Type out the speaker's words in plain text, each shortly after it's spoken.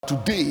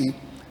Today,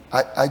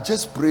 I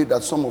just pray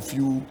that some of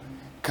you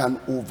can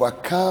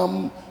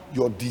overcome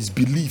your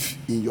disbelief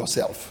in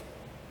yourself.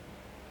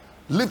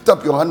 Lift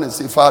up your hand and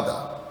say,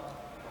 Father,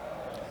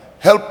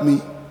 help me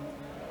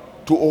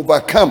to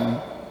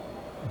overcome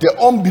the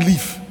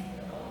unbelief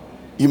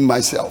in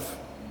myself.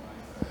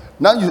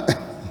 Now,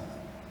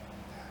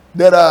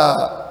 there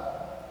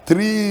are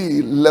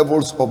three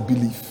levels of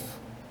belief.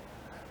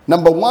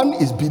 Number one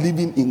is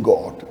believing in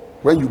God.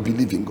 When you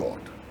believe in God,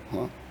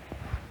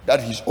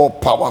 that He's all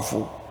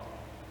powerful,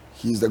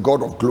 He's the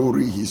God of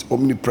glory, He's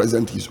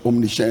omnipresent, He's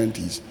omniscient,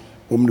 He's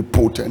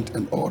omnipotent,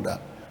 and all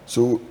that.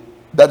 So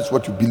that is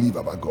what you believe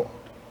about God.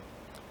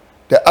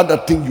 The other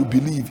thing you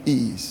believe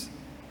is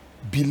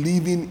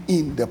believing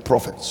in the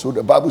prophets. So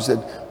the Bible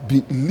said,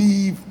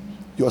 believe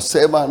your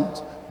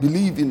servant,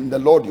 believe in the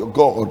Lord your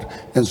God,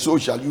 and so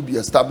shall you be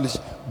established.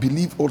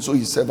 Believe also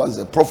His servants,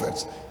 the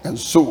prophets, and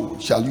so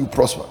shall you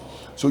prosper.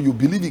 So you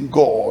believe in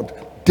God,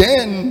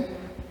 then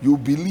you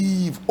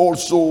believe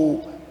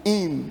also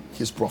in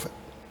His prophet.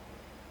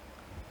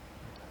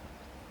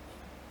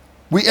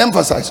 We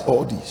emphasize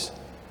all these.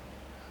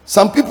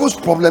 Some people's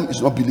problem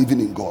is not believing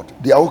in God.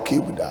 They are okay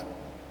with that.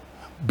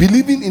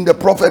 Believing in the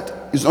prophet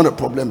is not a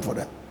problem for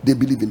them. They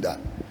believe in that.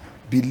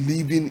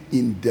 Believing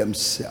in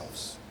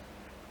themselves.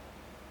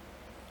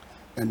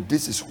 And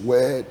this is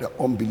where the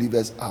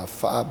unbelievers are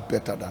far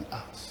better than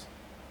us.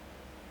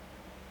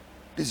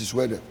 This is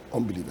where the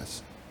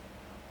unbelievers.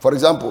 For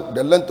example,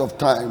 the length of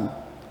time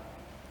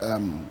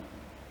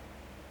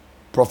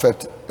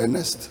Prophet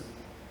Ernest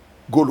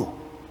Golo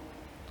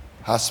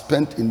has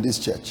spent in this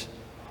church.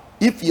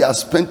 If he has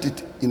spent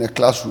it in a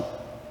classroom,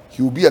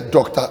 he will be a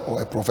doctor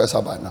or a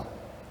professor by now.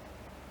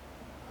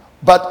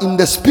 But in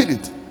the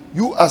spirit,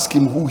 you ask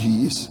him who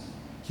he is,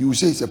 he will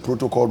say he's a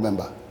protocol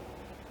member.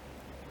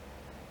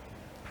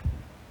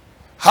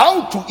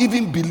 How to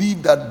even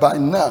believe that by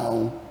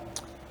now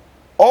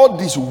all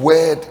this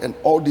word and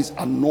all this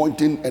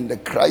anointing and the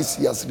Christ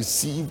he has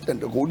received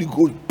and the Holy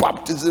Ghost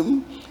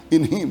baptism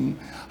in him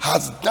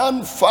has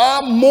done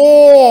far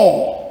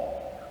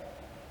more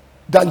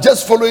than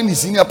just following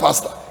his senior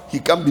pastor? He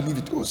can't believe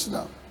it also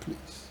now,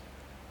 please.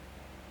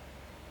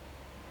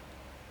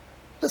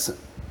 Listen,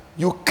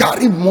 you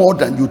carry more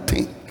than you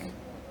think.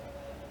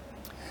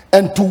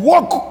 And to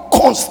walk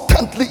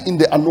constantly in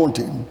the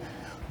anointing,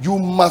 you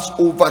must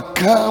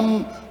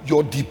overcome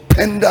your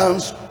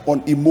dependence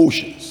on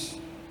emotions.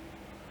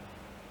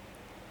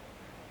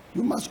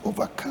 You must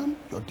overcome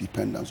your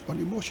dependence on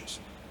emotions.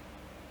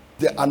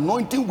 The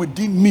anointing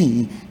within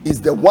me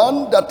is the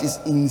one that is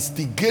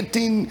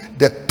instigating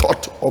the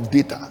thought of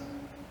data.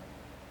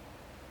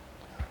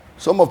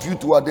 Some of you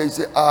too are there,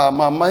 say,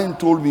 my mind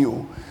told me.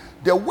 Oh.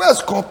 The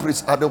worst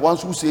culprits are the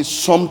ones who say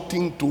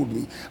something told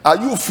me. Are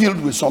you filled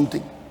with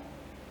something?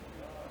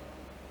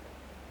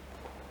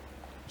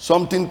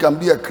 Something can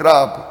be a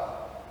crab.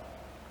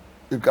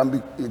 It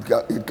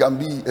can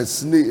be a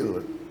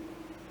snail.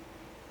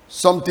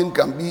 Something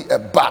can be a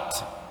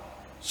bat.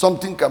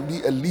 Something can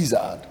be a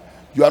lizard.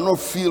 You are not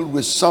filled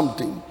with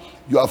something.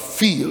 You are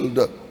filled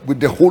with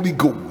the Holy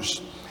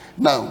Ghost.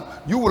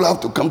 Now, you will have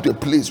to come to a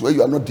place where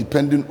you are not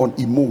depending on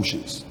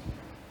emotions.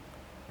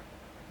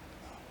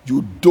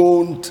 You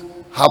don't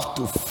have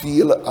to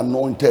feel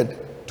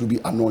anointed to be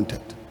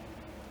anointed.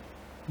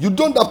 You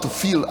don't have to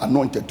feel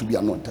anointed to be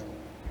anointed.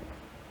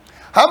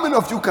 How many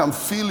of you can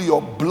feel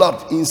your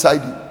blood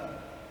inside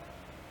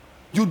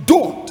you? You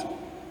don't.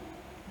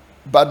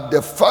 But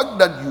the fact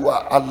that you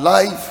are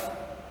alive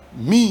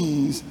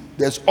means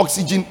there's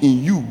oxygen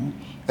in you,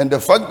 and the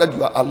fact that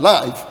you are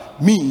alive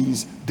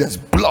means there's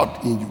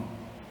blood in you.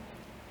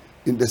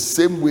 In the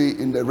same way,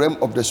 in the realm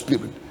of the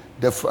spirit,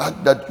 the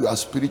fact that you are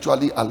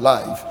spiritually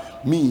alive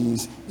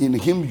means in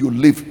Him you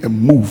live and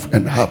move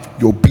and have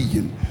your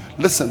being.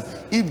 Listen,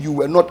 if you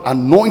were not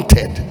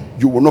anointed,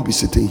 you will not be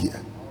sitting here.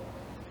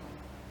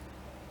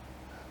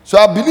 So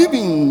I believe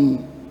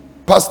in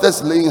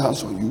pastors laying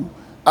hands on you.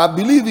 I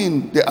believe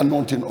in the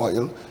anointing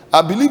oil.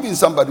 I believe in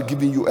somebody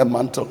giving you a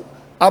mantle.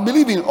 I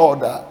believe in all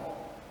that.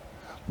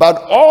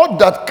 But all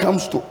that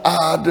comes to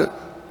add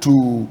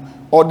to,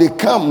 or they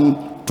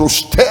come to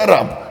stir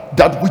up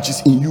that which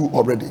is in you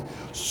already.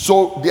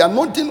 So the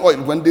anointing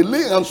oil, when they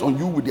lay hands on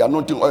you with the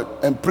anointing oil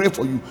and pray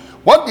for you,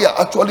 what they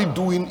are actually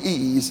doing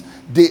is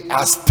they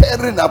are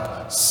stirring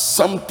up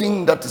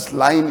something that is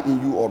lying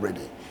in you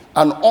already.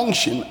 An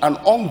unction, an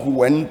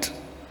unguent,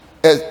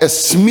 a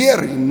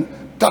smearing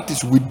that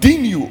is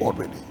within you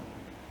already.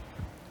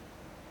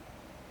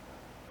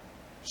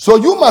 So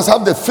you must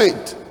have the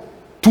faith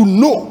to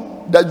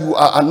know that you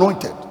are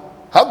anointed.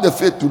 Have the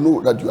faith to know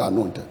that you are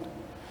anointed.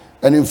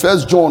 And in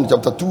 1 John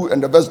chapter 2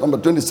 and the verse number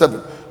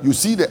 27, you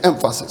see the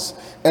emphasis.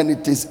 And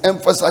it is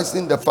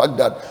emphasizing the fact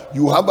that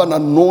you have an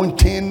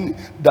anointing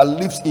that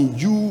lives in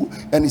you.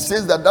 And it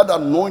says that that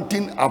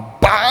anointing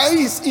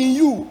abides in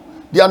you.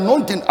 The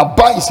anointing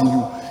abides in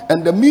you.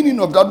 And the meaning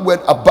of that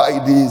word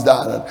abide is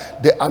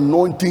that the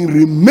anointing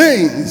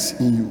remains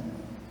in you.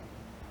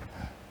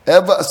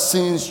 Ever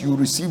since you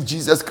received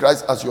Jesus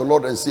Christ as your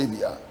Lord and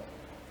Savior,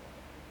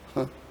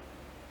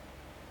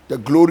 The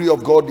glory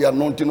of God, the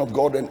anointing of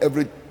God, and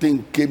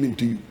everything came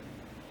into you.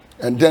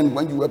 And then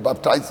when you were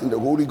baptized in the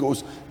Holy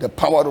Ghost, the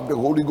power of the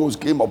Holy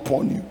Ghost came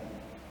upon you.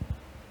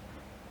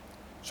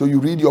 So you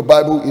read your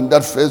Bible in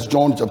that 1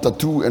 John chapter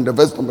 2 and the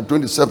verse number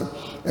 27.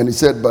 And he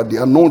said, but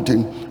the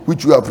anointing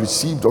which you have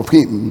received of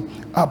him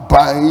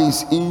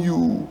abides in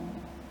you.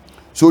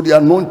 So the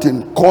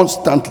anointing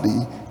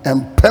constantly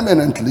and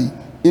permanently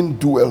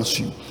indwells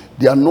you.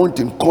 The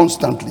anointing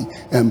constantly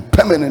and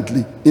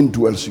permanently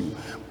indwells you.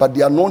 But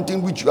the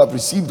anointing which you have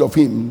received of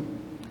him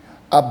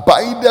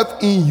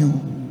abideth in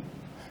you,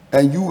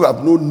 and you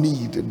have no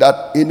need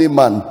that any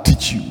man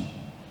teach you.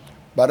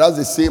 But as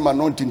the same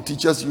anointing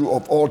teaches you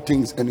of all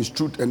things, and is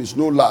truth, and is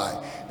no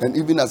lie, and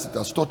even as it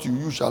has taught you,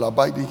 you shall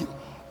abide in him.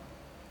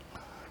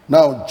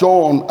 Now,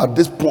 John at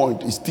this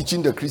point is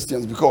teaching the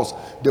Christians, because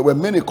there were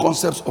many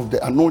concepts of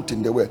the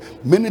anointing. There were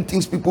many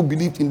things people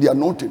believed in the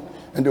anointing,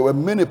 and there were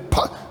many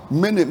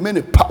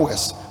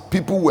powers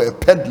people were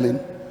peddling.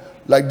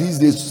 Like these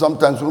days,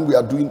 sometimes when we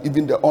are doing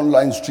even the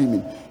online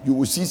streaming, you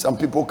will see some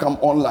people come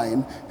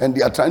online and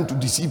they are trying to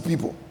deceive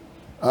people.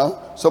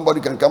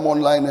 Somebody can come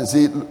online and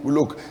say,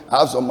 look, I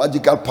have some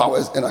magical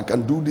powers and I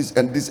can do this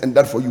and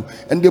that for you.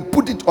 And they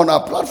put it on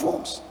our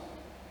platforms.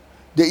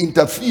 They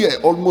interfere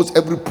almost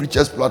every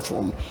preacher's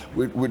platform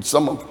with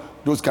some of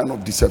those kind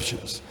of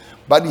deceptions.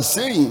 But he's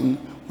saying,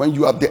 when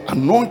you have the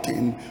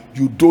anointing,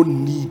 you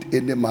don't need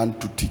any man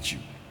to teach you.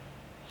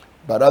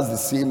 But as the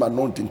same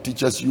anointing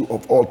teaches you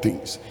of all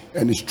things,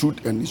 and is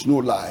truth and is no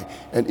lie,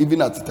 and even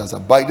as it has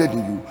abided in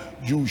you,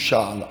 you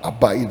shall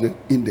abide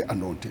in the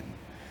anointing.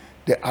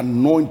 The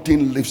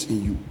anointing lives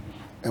in you.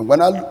 And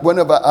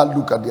whenever I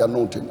look at the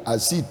anointing, I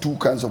see two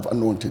kinds of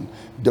anointing: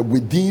 the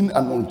within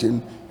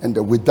anointing and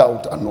the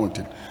without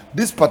anointing.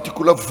 This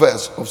particular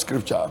verse of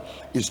scripture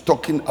is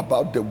talking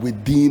about the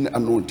within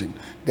anointing,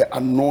 the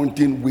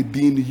anointing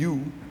within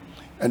you.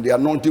 And the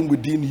anointing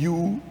within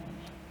you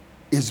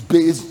is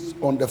based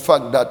on the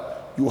fact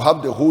that you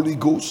have the Holy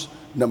Ghost.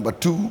 Number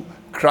two,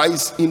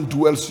 Christ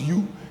indwells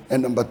you.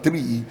 And number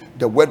three,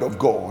 the word of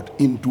God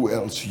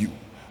indwells you.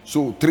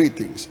 So three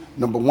things: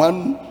 number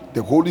one,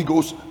 the Holy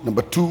Ghost;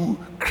 number two,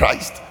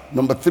 Christ;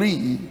 number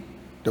three,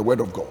 the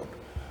word of God.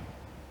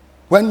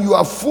 When you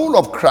are full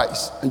of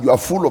Christ and you are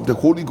full of the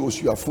Holy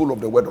Ghost, you are full of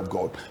the word of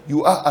God,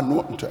 you are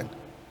anointed.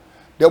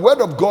 The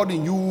word of God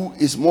in you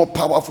is more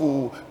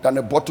powerful than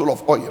a bottle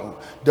of oil.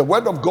 The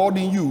word of God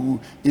in you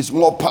is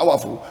more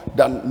powerful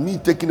than me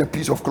taking a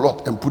piece of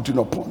cloth and putting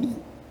upon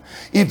you.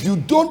 If you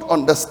don't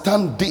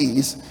understand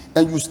this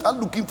and you start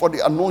looking for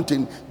the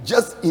anointing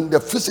just in the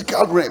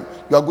physical realm,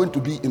 you are going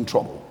to be in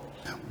trouble.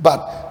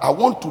 But I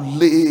want to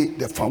lay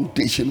the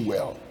foundation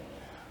well.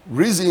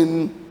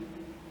 Reason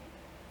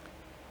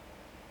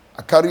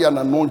I carry an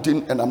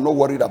anointing and I'm not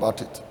worried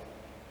about it.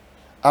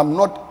 I'm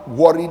not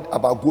worried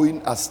about going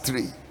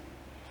astray.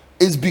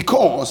 It's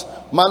because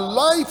my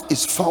life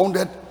is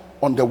founded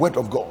on the word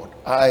of God.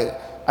 I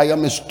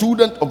am a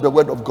student of the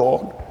word of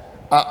God.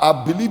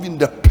 I believe in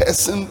the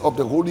person of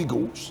the Holy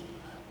Ghost.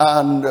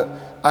 And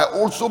I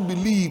also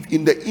believe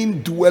in the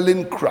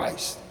indwelling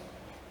Christ.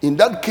 In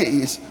that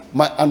case,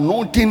 my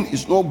anointing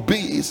is not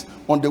based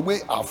on the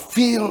way I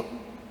feel.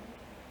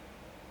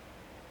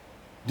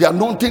 The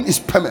anointing is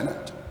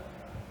permanent.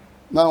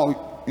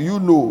 Now,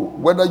 you know,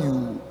 whether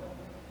you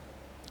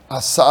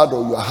are sad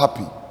or you are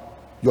happy,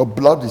 your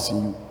blood is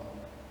in you.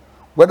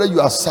 Whether you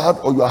are sad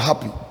or you are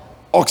happy,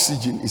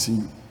 oxygen is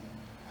in you.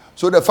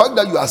 So the fact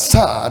that you are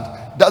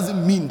sad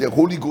doesn't mean the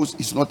Holy Ghost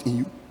is not in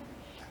you.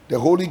 The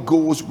Holy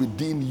Ghost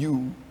within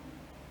you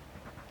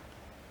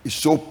is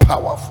so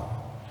powerful.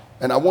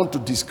 And I want to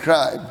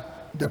describe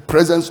the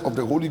presence of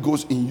the Holy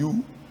Ghost in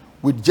you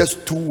with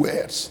just two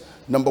words.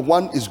 Number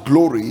one is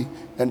glory,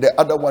 and the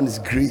other one is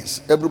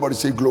grace. Everybody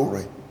say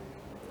glory.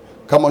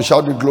 Come on,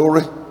 shout the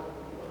glory.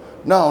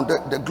 Now,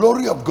 the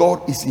glory of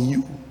God is in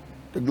you.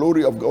 The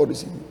glory of God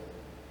is in you.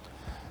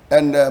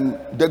 And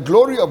the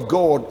glory of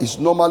God is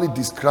normally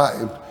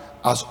described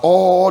as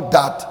all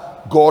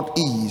that God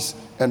is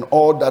and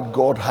all that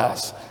God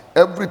has.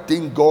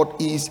 Everything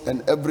God is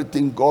and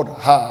everything God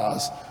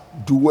has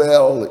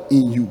dwell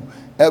in you.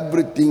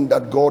 Everything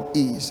that God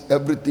is,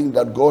 everything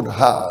that God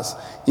has,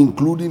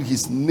 including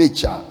his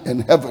nature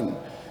and heaven,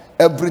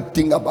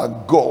 everything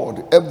about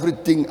God,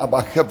 everything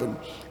about heaven,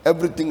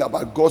 everything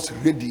about God's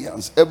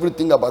radiance,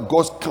 everything about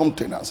God's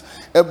countenance,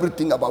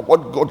 everything about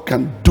what God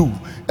can do,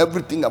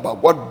 everything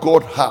about what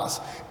God has,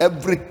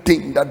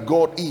 everything that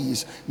God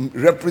is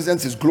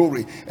represents his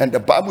glory. And the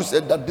Bible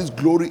said that this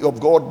glory of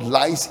God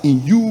lies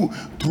in you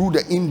through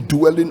the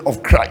indwelling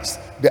of Christ,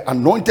 the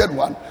anointed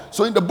one.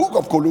 So in the book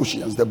of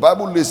Colossians, the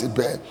Bible lays it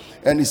bare,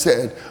 and he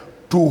said,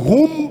 to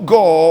whom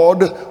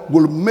God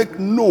will make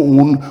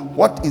known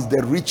what is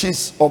the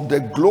riches of the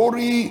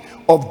glory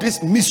of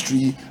this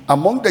mystery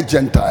among the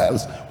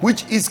Gentiles,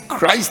 which is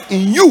Christ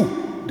in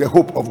you, the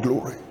hope of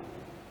glory.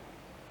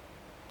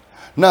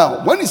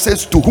 Now, when he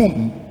says to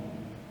whom,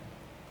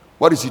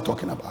 what is he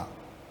talking about?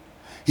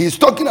 He's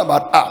talking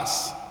about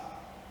us.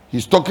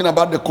 He's talking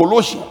about the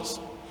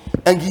Colossians.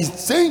 And he's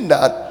saying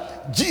that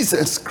that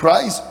Jesus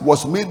Christ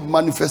was made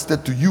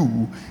manifested to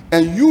you,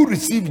 and you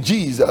receive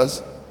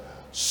Jesus,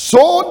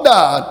 so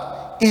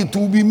that it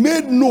will be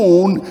made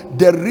known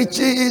the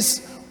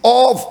riches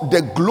of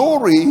the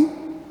glory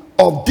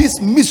of this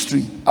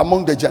mystery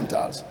among the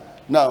Gentiles.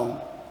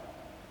 Now,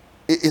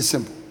 it is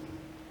simple.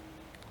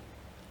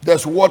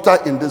 There's water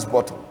in this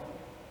bottle.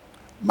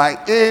 My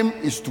aim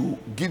is to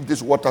give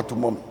this water to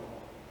mommy.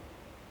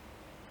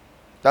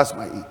 That's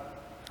my aim.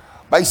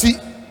 But you see,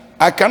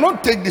 I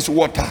cannot take this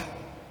water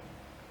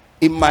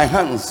in my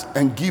hands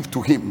and give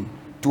to him,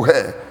 to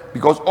her,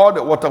 because all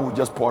the water will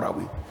just pour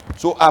away.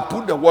 So I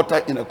put the water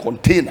in a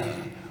container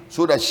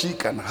so that she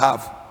can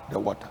have the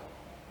water.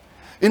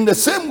 In the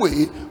same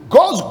way,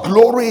 God's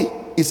glory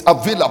is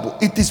available.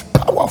 It is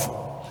powerful.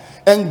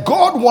 And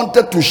God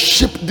wanted to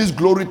ship this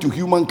glory to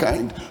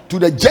humankind, to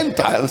the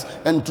Gentiles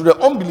and to the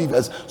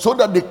unbelievers, so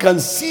that they can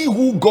see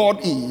who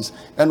God is.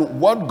 And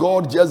what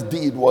God just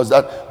did was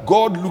that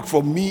God looked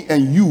for me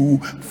and you,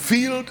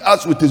 filled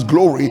us with his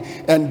glory,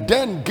 and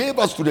then gave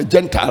us to the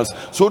Gentiles,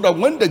 so that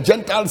when the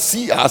Gentiles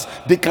see us,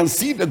 they can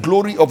see the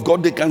glory of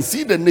God, they can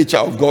see the nature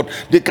of God,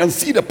 they can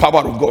see the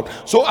power of God.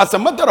 So as a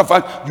matter of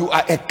fact, you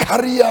are a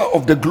carrier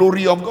of the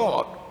glory of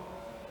God.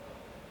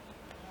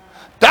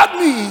 That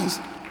means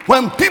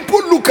when people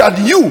look at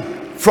you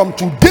from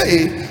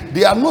today,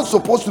 they are not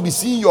supposed to be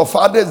seeing your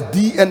father's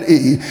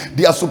DNA.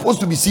 They are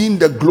supposed to be seeing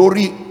the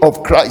glory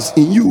of Christ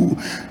in you.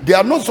 They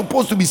are not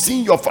supposed to be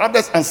seeing your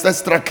father's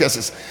ancestral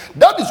curses.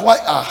 That is why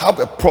I have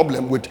a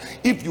problem with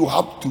if you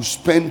have to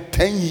spend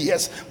 10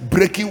 years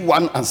breaking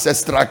one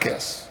ancestral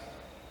curse.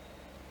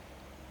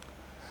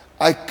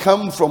 I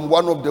come from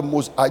one of the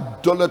most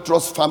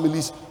idolatrous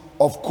families,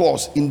 of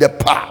course, in the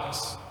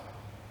past.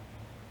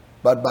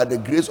 But by the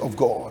grace of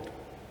God,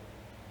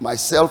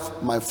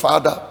 myself, my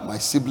father, my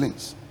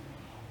siblings,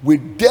 we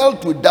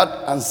dealt with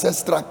that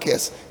ancestral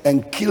curse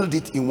and killed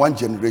it in one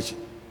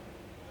generation.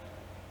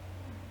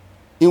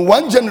 In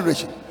one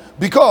generation.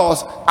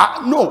 Because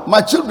no, my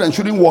children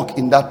shouldn't walk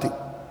in that thing.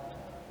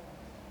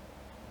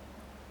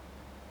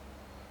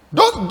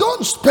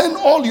 Don't spend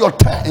all your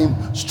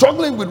time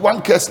struggling with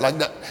one curse like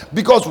that,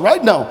 because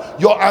right now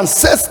your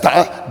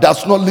ancestor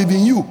does not live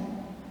in you.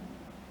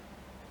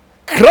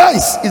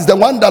 Christ is the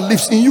one that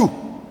lives in you.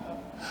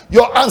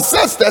 Your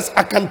ancestors,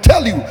 I can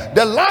tell you,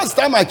 the last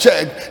time I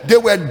checked, they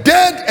were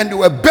dead and they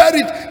were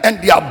buried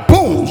and their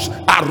bones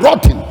are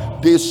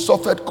rotten. They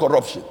suffered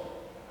corruption.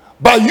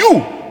 But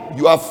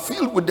you are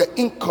filled with the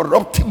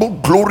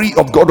incorruptible glory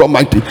of God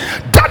Almighty.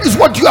 That is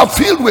what you are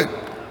filled with.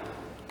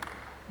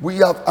 We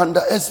have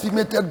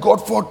underestimated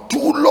God for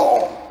too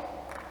long.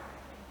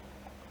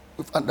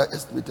 We've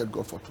underestimated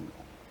God for too long.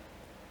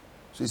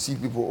 So you see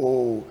people,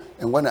 oh,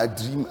 and when I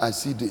dream, I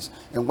see this,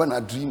 and when I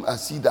dream, I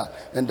see that,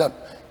 and that.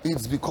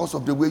 It's because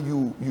of the way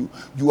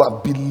you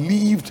have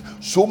believed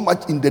so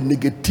much in the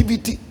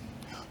negativity.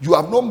 You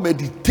have not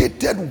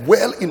meditated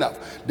well enough.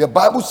 The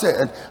Bible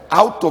said,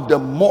 out of the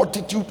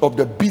multitude of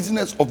the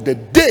business of the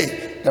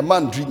day, the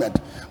man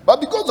dreamed. But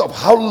because of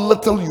how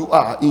little you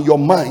are in your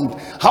mind,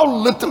 how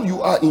little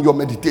you are in your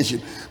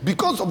meditation,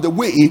 because of the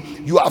way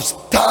you have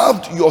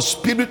starved your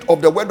spirit of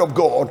the word of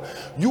God,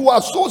 you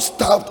are so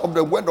starved of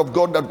the word of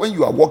God that when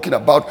you are walking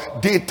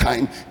about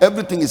daytime,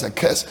 everything is a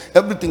curse,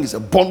 everything is a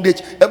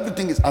bondage,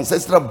 everything is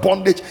ancestral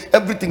bondage,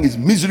 everything is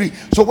misery.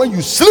 So when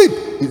you sleep,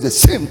 it's the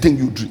same thing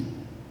you dream.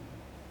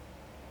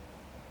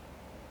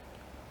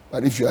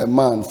 But if you are a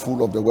man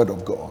full of the word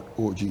of God,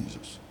 oh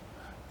Jesus,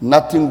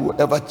 nothing will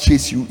ever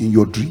chase you in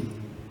your dream.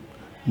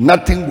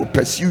 Nothing will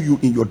pursue you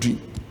in your dream.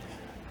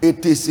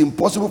 It is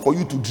impossible for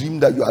you to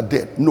dream that you are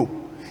dead.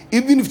 No.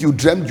 Even if you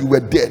dreamed you were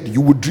dead, you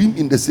would dream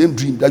in the same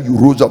dream that you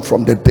rose up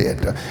from the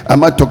dead.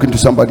 Am I talking to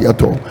somebody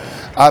at all?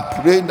 I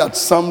pray that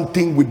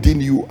something within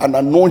you, an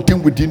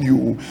anointing within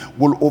you,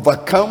 will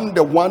overcome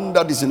the one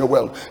that is in the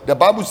world. The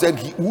Bible said,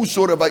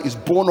 whosoever is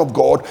born of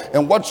God,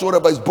 and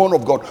whatsoever is born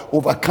of God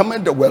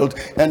overcometh the world.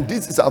 And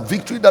this is our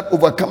victory that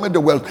overcometh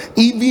the world,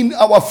 even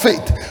our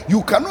faith.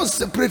 You cannot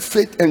separate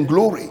faith and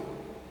glory.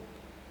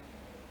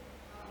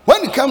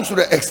 When it comes to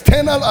the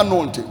external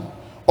anointing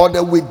or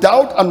the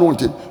without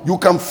anointing, you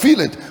can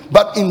feel it.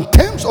 But in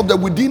terms of the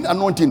within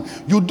anointing,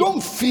 you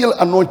don't feel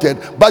anointed,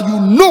 but you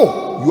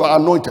know you are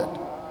anointed.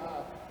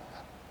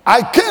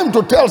 I came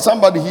to tell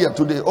somebody here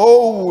today,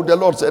 oh, the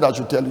Lord said I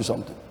should tell you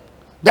something.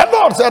 The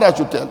Lord said I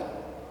should tell you.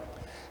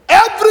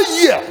 Every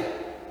year,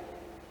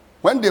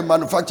 when they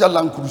manufacture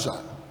Land Cruiser,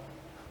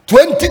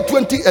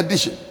 2020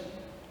 edition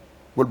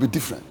will be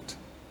different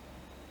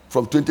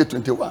from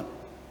 2021.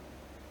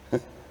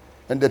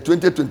 And the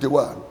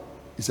 2021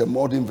 is a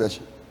modern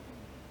version.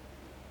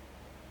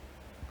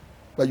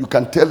 But you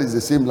can tell it's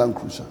the same Land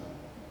Cruiser.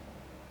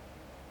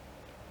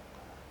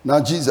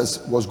 Now Jesus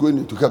was going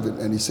into heaven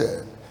and he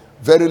said,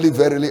 verily,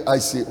 verily, I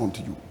say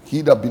unto you,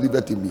 he that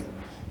believeth in me,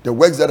 the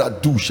works that I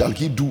do shall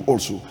he do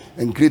also,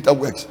 and greater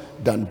works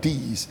than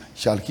these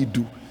shall he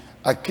do.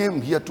 I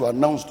came here to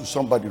announce to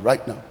somebody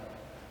right now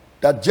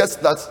that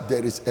just as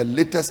there is a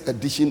latest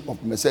edition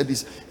of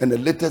Mercedes and a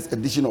latest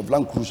edition of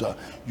Land Cruiser,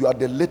 you are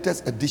the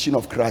latest edition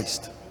of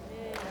Christ.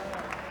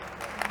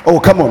 Oh,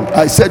 come on.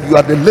 I said you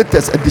are the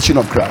latest edition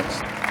of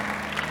Christ.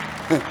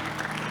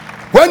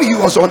 When he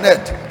was on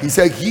earth, he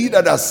said, he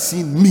that has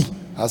seen me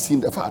has seen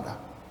the Father.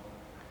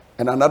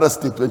 And another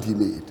statement he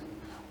made,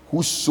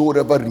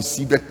 whosoever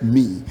receiveth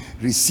me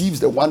receives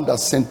the one that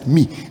sent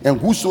me, and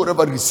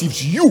whosoever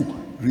receives you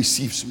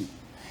receives me.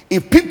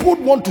 If people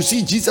want to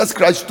see Jesus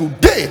Christ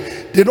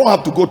today, they don't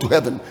have to go to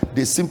heaven.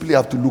 They simply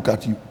have to look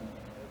at you.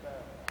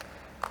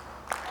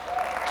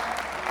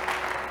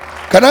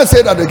 Can I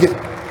say that again?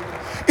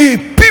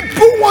 If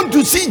people want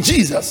to see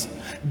Jesus,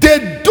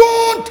 they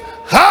don't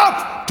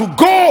have to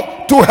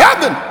go to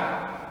heaven.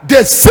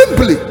 They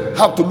simply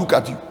have to look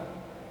at you.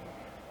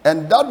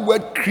 And that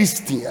word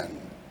Christian,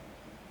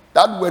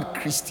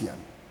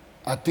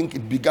 I think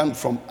it began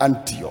from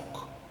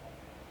Antioch.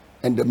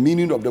 And the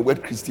meaning of the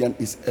word Christian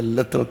is a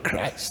little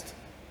Christ.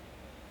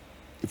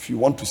 If you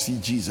want to see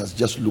Jesus,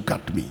 just look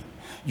at me.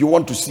 You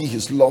want to see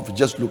his love,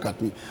 just look at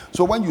me.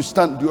 So when you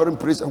stand during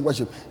praise and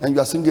worship and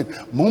you are singing,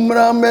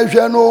 Mumra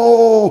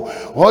mejano,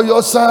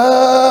 oyo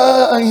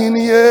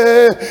saini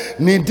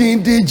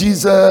nidindi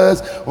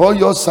Jesus,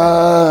 oyo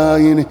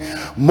saini.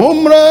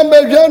 Mumra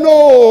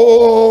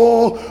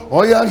mejano,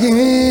 oya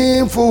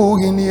himfu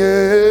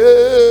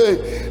inie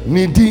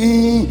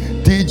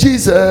nidindi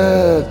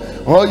Jesus,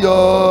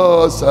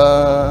 oyo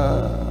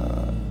sa.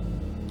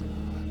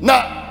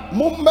 Na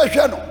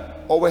mumejano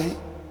owehi.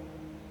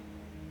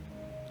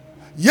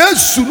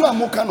 Yesu no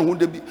amoka no ho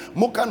de bi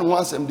moka no ho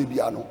asem de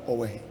bia no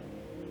owe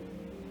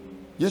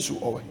Yesu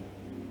owe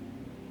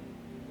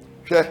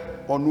hwe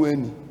onu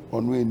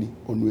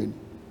eni.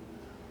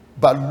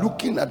 But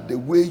looking at the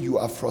way you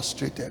are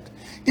frustrated,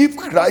 if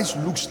Christ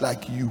looks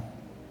like you,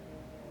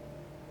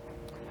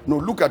 no,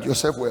 look at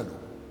yourself well.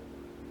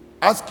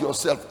 Ask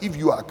yourself, if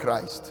you are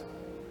Christ,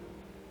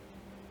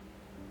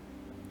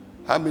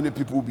 how many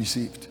people will be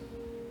saved?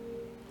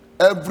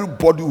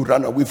 Everybody will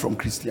run away from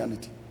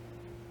Christianity.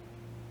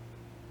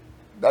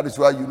 That is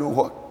why, you know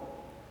what?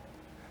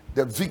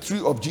 The victory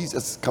of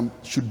Jesus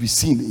should be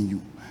seen in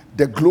you.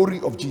 The glory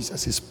of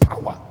Jesus, his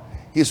power,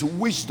 his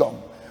wisdom.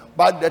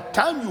 By the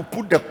time you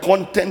put the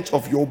content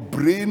of your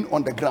brain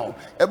on the ground,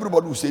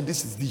 everybody will say,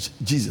 this is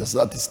Jesus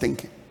that is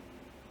thinking.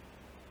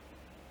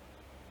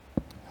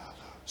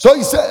 So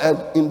he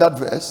said in that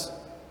verse,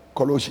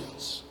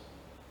 Colossians,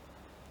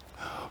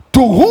 to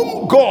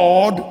whom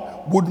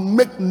God would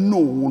make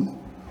known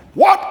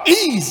what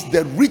is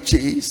the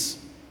riches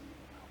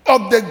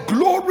of the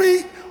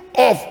glory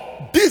of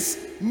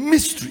this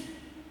mystery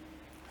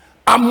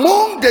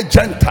among the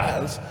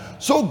Gentiles.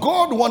 So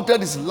God wanted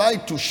his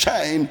light to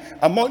shine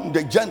among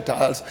the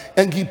Gentiles,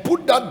 and he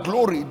put that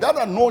glory, that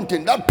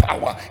anointing, that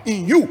power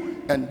in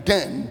you, and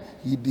then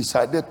he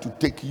decided to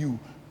take you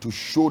to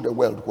show the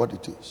world what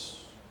it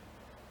is.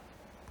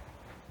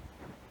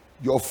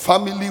 Your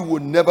family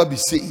will never be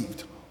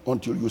saved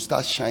until you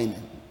start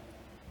shining.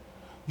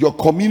 Your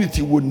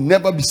community will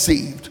never be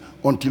saved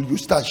until you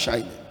start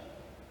shining.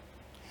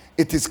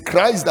 It is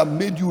Christ that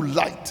made you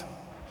light.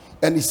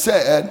 And he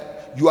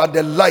said, you are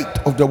the light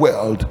of the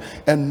world.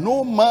 And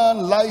no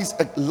man lights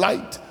a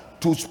light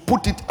to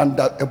put it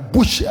under a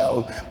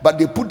bushel, but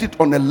they put it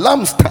on a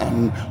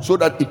lampstand so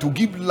that it will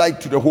give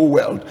light to the whole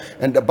world.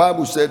 And the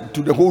Bible said,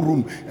 to the whole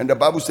room. And the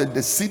Bible said,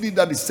 the city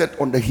that is set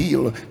on the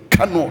hill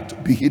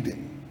cannot be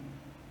hidden.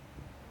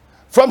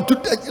 From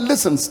today,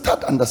 listen,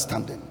 start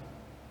understanding.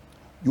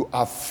 You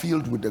are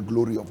filled with the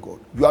glory of God.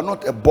 You are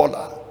not a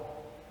baller.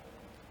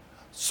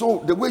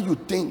 So the way you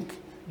think,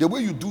 the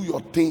way you do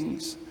your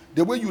things,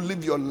 the way you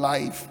live your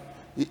life,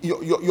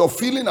 your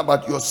feeling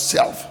about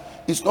yourself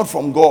is not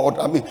from God.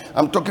 I mean,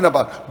 I'm talking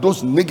about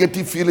those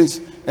negative feelings,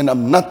 and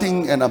I'm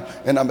nothing, and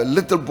I'm a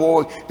little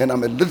boy, and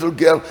I'm a little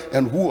girl,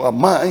 and who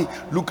am I?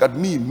 Look at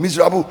me,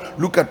 miserable.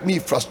 Look at me,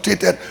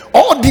 frustrated.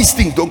 All these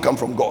things don't come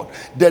from God.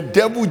 The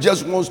devil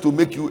just wants to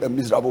make you a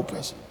miserable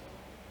person.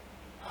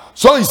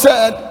 So he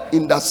said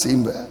in that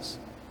same verse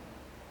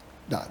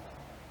that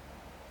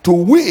to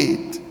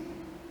wait,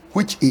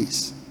 which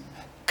is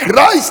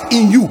Christ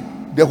in you,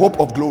 the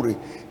hope of glory.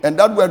 And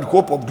that word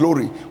hope of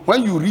glory,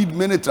 when you read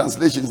many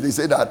translations, they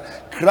say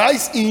that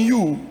Christ in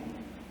you,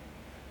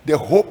 the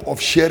hope of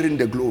sharing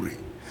the glory.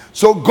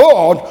 So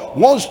God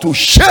wants to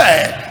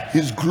share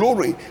his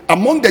glory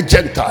among the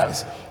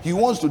Gentiles. He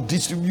wants to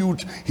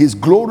distribute his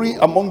glory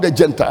among the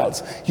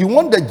Gentiles. He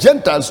wants the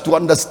Gentiles to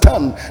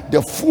understand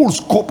the full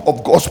scope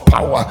of God's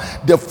power,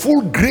 the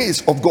full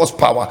grace of God's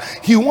power.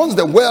 He wants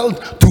the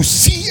world to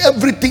see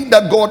everything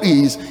that God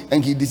is.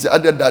 And he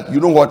decided that, you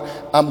know what,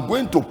 I'm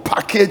going to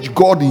package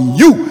God in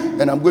you,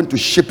 and I'm going to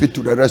ship it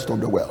to the rest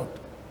of the world.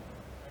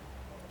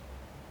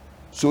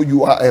 So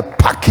you are a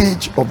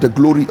package of the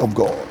glory of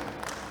God.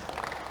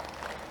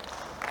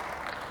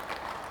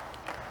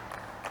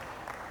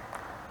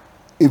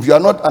 If you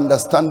are not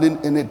understanding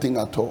anything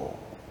at all,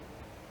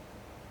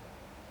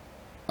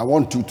 I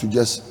want you to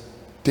just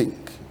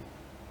think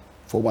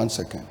for 1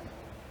 second.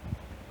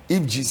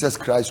 If Jesus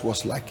Christ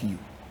was like you,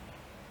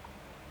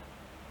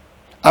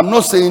 I'm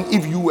not saying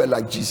if you were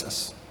like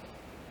Jesus.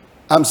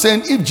 I'm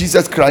saying if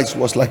Jesus Christ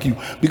was like you.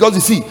 Because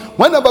you see,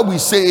 whenever we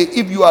say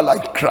if you are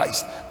like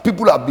Christ,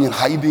 people have been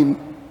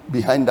hiding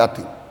behind that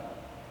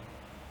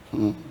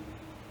thing.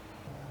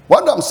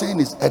 What I'm saying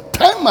is a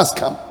time has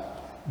come.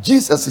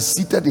 Jesus is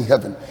seated in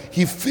heaven.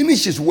 He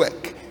finished his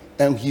work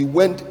and he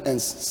went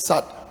and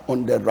sat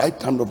on the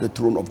right hand of the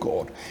throne of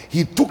God.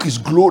 He took his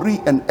glory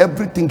and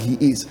everything he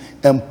is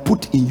and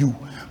put in you.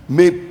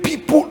 May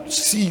people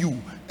see you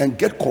and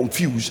get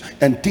confused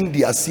and think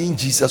they are seeing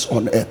Jesus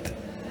on earth.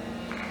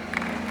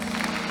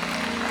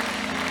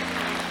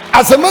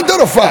 As a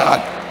matter of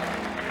fact,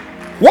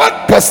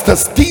 what Pastor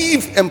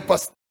Steve and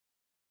Pastor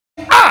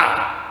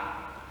are,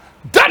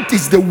 that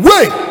is the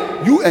way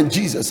you and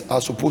Jesus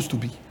are supposed to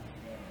be.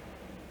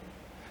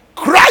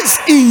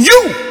 Christ in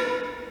you,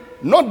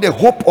 not the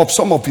hope of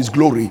some of his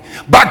glory,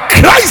 but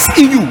Christ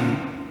in you,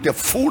 the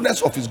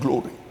fullness of his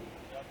glory.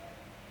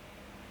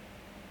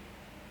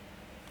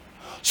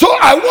 So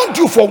I want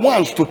you for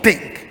once to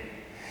think,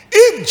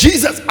 if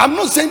Jesus, I'm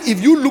not saying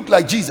if you look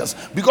like Jesus,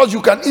 because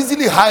you can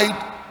easily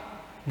hide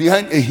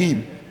behind a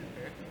hymn.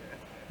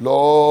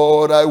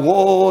 Lord, I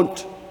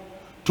want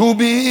to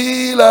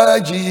be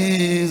like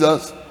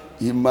Jesus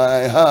in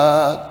my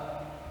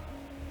heart,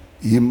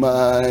 in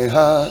my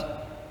heart.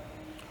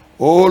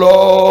 Oh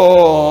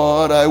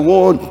Lord, I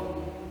want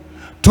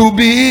to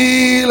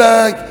be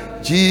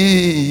like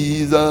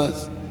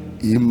Jesus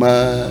in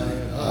my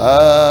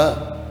heart,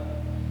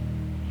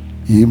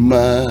 in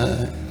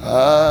my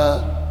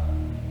heart,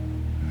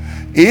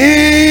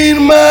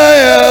 in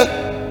my heart,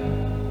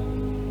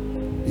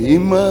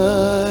 in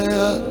my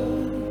heart,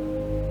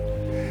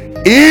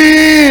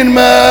 in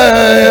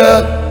my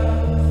heart,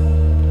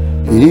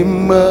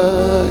 in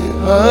my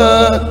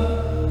heart.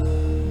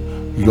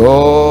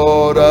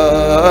 Lord,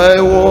 I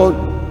want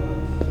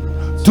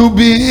to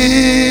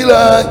be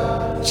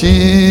like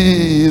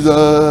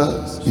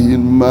Jesus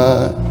in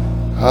my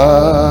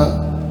heart,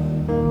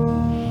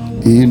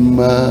 in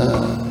my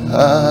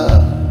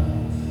heart,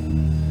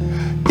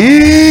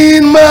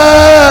 in my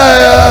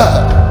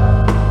heart,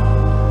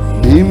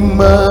 in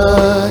my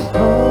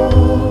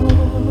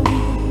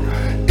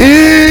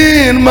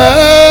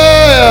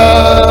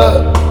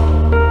heart,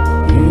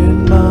 in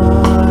my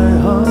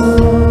heart.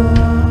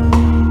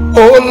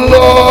 Oh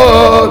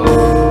Lord,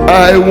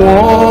 I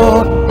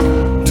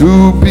want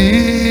to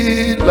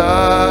be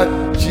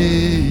like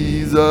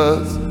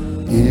Jesus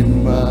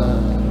in my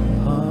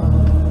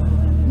heart.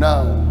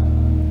 Now,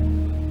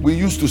 we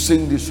used to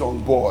sing this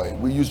song, boy.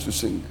 We used to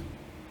sing it.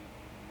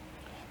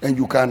 And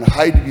you can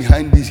hide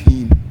behind this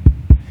hymn,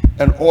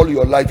 and all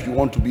your life you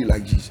want to be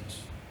like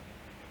Jesus.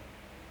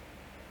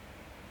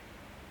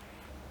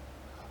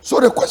 So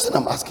the question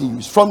I'm asking you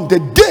is, from the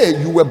day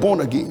you were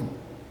born again,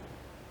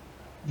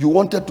 you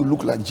wanted to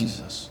look like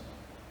Jesus.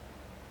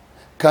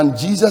 Can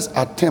Jesus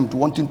attempt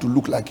wanting to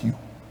look like you?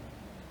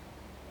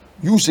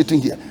 You sitting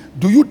here,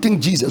 do you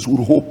think Jesus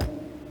would hope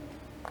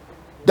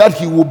that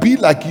he will be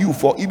like you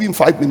for even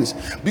 5 minutes?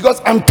 Because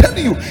I'm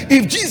telling you,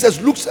 if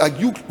Jesus looks like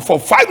you for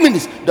 5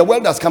 minutes, the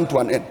world has come to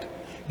an end.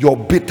 Your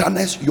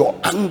bitterness, your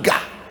anger,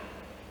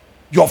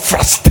 your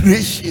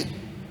frustration,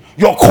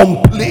 your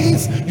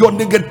complaints, your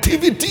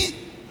negativity,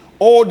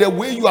 or the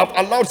way you have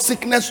allowed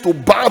sickness to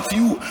bath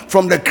you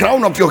from the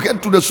crown of your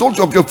head to the soles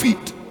of your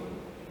feet.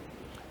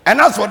 And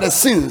as for the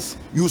sins,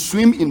 you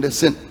swim in the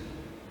sin.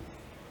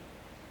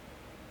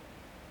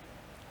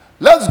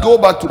 Let's go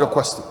back to the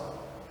question.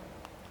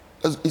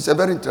 It's a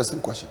very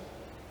interesting question.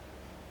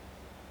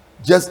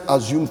 Just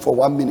assume for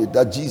 1 minute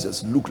that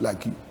Jesus looked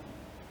like you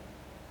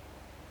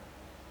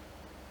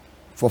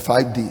for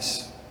 5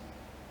 days.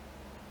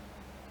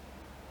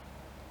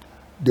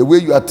 The way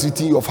you are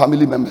treating your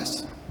family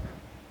members,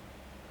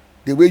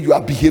 the way you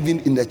are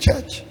behaving in the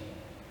church,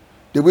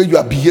 the way you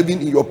are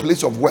behaving in your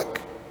place of work.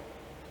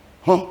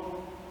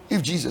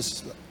 If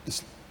Jesus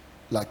is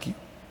like you.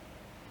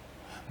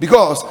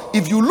 Because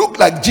if you look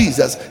like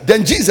Jesus,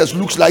 then Jesus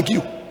looks like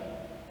you.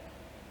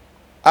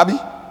 Abby?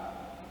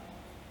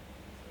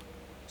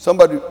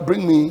 Somebody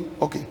bring me,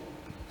 okay.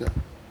 Yeah.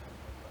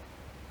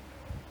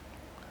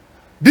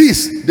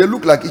 These, they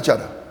look like each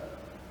other.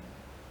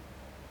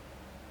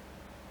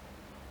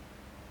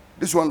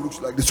 This one looks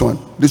like this one.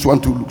 This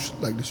one too looks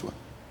like this one.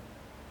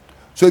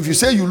 So if you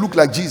say you look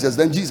like Jesus,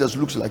 then Jesus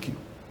looks like you.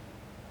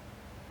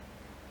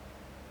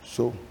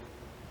 So,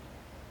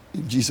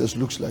 if Jesus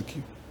looks like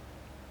you,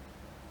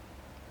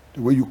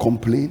 the way you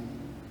complain,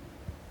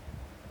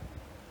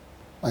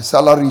 my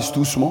salary is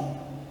too small.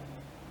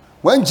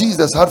 When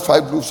Jesus had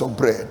 5 loaves of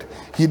bread,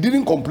 he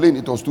didn't complain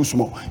it was too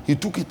small. He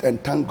took it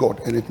and thanked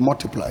God, and it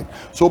multiplied.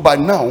 So by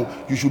now,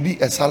 you should be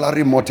a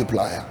salary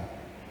multiplier.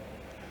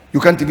 You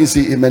can't even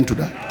say amen to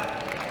that.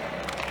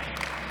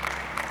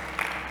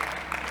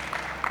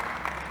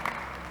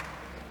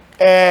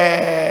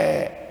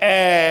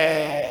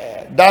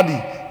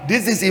 Daddy,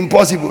 this is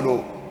impossible.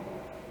 Oh.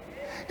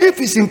 If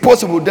it's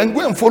impossible, then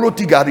go and follow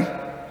Tigari.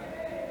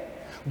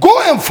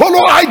 Go and follow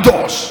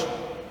idols.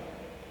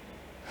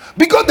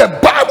 Because the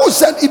Bible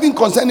said, even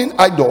concerning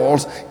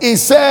idols, it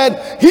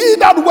said, he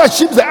that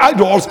worships the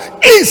idols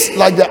is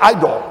like the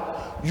idol.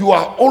 you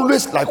are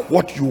always like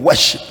what you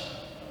worship.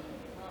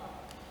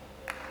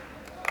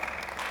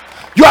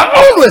 You are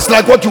always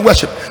like what you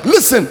worship.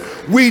 Listen,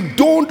 we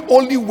don't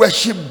only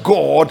worship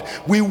God,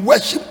 we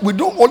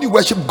don't only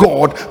worship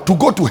God to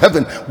go to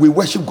heaven, we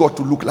worship God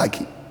to look like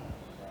him.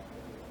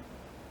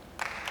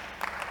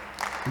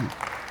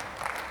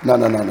 No.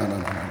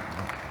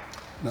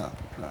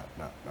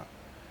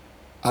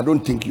 I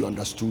don't think you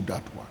understood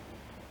that one.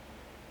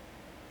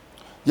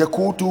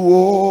 Yakutu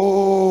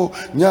o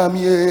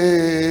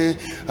nyamie,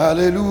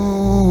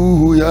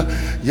 hallelujah.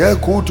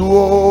 Yakutu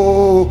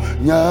o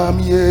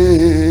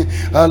nyamie,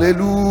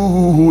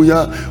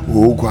 hallelujah.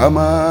 O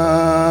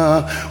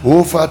Gwama,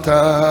 o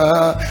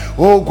Fata,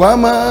 o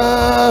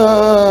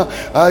Gwama,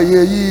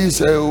 aye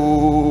se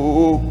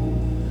o.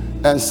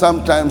 And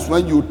sometimes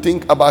when you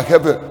think about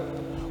heaven,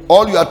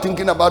 all you are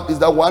thinking about is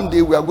that one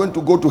day we are going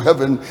to go to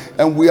heaven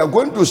and we are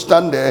going to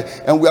stand there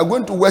and we are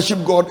going to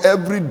worship God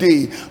every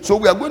day. So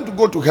we are going to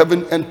go to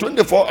heaven and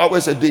 24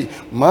 hours a day.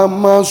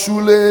 Mama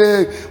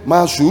Sule,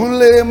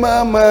 Masule,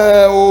 Mama,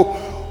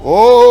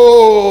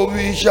 oh,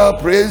 we shall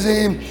praise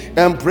him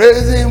and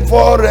praise him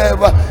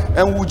forever.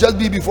 And we'll just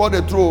be before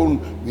the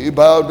throne. We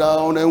bow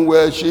down and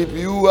worship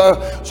you.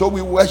 So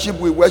we worship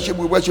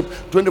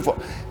 24.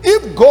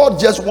 If God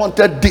just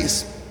wanted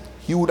this,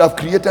 he would have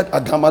created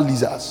Agama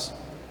lizards.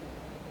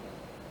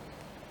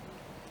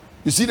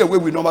 You see the way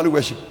we normally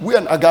worship. We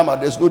and Agama,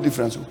 there's no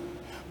difference.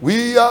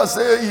 We are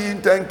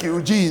saying thank you,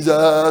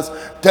 Jesus.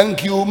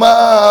 Thank you,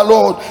 my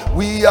Lord.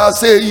 We are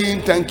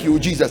saying thank you,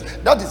 Jesus.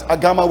 That is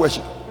Agama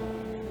worship.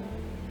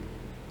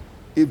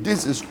 If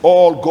this is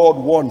all God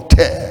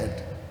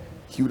wanted,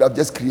 he would have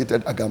just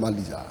created Agama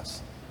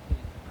lizards.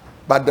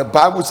 But the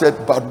Bible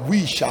said, but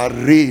we shall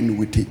reign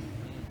with him.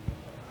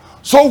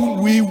 So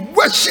we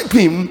worship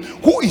him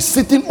who is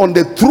sitting on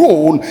the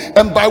throne,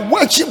 and by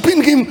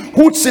worshiping him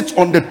who sits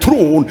on the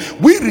throne,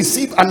 we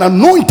receive an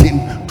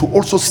anointing to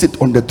also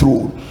sit on the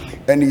throne.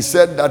 And he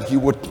said that he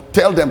would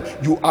tell them,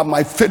 you are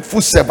my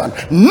faithful servant.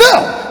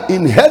 Now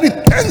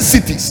inherit 10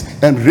 cities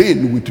and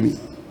reign with me.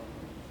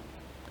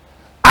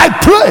 I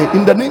pray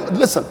in the name,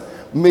 listen,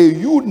 may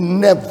you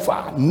never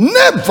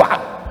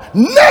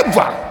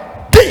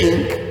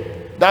think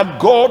that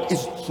God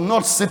is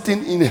not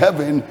sitting in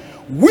heaven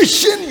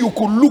wishing you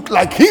could look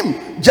like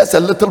him just a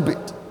little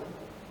bit.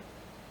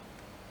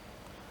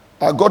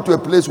 I got to a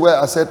place where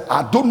I said,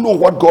 I don't know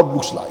what God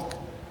looks like.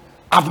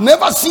 I've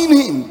never seen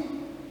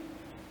him.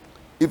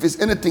 If it's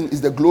anything, it's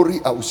the glory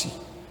I will see.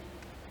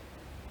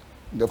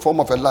 In the form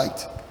of a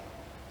light,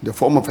 in the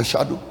form of a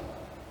shadow.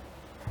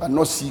 I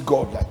not see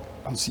God like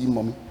I'm seeing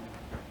mommy.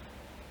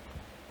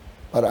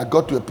 But I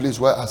got to a place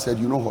where I said,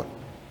 you know what?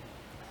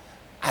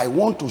 I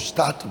want to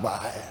start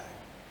by,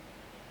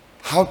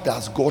 how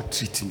does God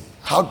treat me?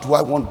 How do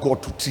I want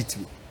God to treat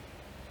me?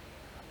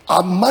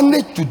 I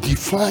managed to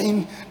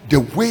define the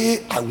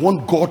way I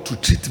want God to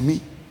treat me.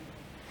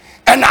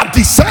 And I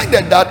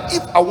decided that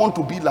if I want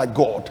to be like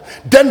God,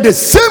 then the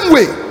same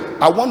way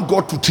I want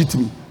God to treat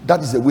me,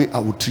 that is the way I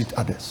will treat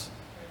others.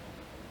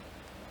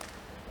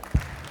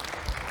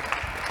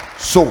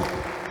 So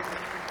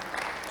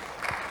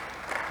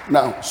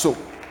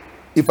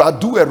if I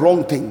do a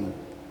wrong thing,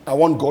 I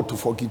want God to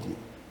forgive me.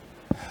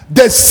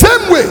 The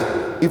same way,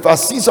 if I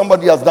see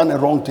somebody has done a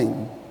wrong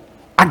thing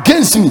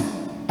against me,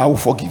 I will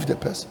forgive the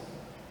person.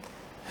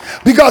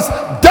 Because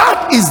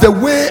that is the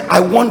way I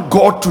want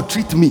God to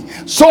treat me.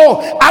 So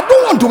I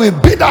don't want to be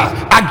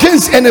bitter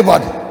against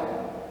anybody.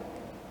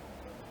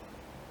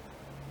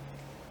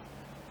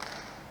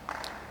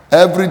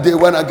 Every day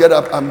when I get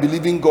up, I'm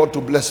believing God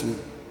to bless me.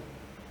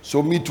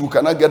 So me too,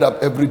 can I get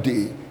up every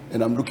day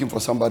and I'm looking for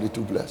somebody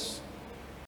to bless?